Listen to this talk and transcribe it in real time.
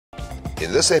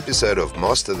In this episode of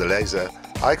Master the Laser,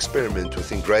 I experiment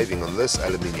with engraving on this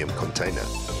aluminium container.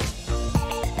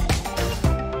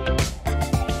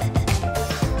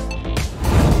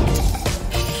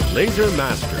 Laser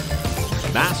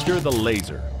Master. Master the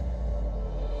laser.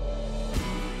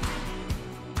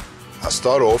 I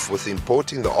start off with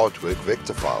importing the artwork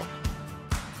vector file.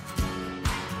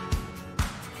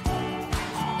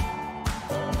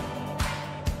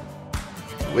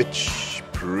 Which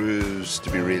proves to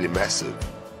be really massive.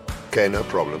 Okay, no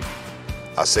problem.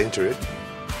 I center it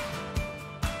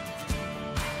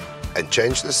and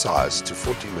change the size to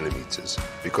 40 millimeters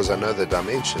because I know the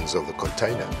dimensions of the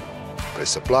container.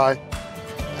 Press apply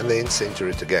and then center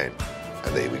it again,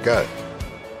 and there we go.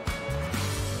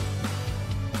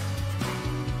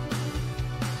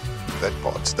 That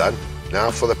part's done. Now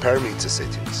for the parameter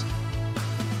settings.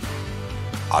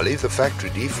 I leave the factory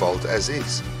default as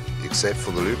is, except for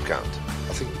the loop count.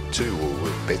 I think 2 will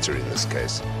work better in this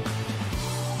case.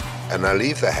 And I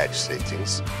leave the hatch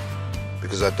settings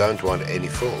because I don't want any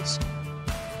fills.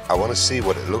 I want to see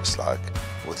what it looks like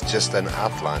with just an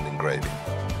outline engraving.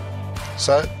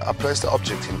 So I place the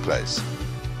object in place,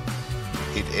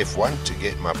 hit F1 to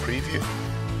get my preview,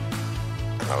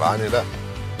 and I line it up.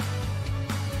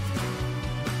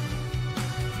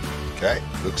 Okay,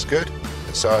 looks good,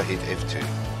 and so I hit F2.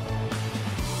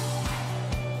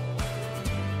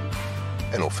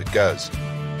 And off it goes.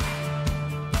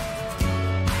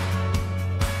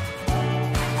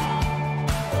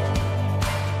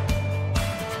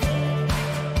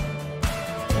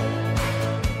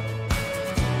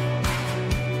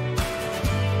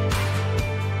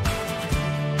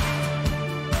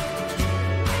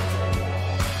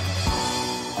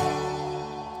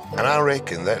 And I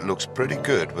reckon that looks pretty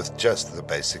good with just the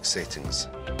basic settings.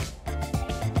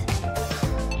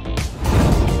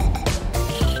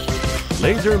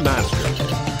 Laser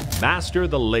Master. Master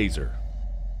the laser.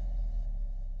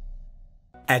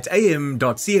 At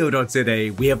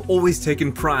am.co.za, we have always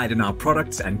taken pride in our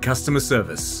products and customer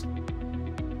service.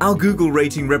 Our Google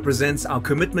rating represents our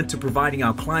commitment to providing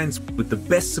our clients with the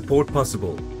best support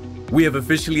possible. We have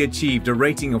officially achieved a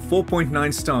rating of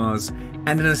 4.9 stars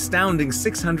and an astounding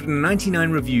 699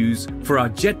 reviews for our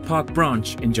Jet Park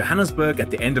branch in Johannesburg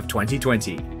at the end of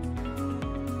 2020.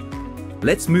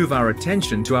 Let's move our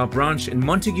attention to our branch in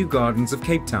Montague Gardens of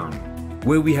Cape Town,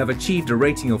 where we have achieved a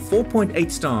rating of 4.8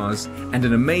 stars and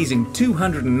an amazing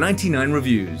 299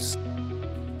 reviews.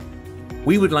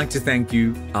 We would like to thank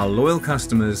you, our loyal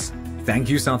customers. Thank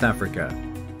you, South Africa.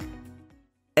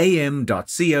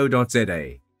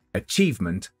 am.co.za.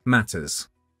 Achievement matters.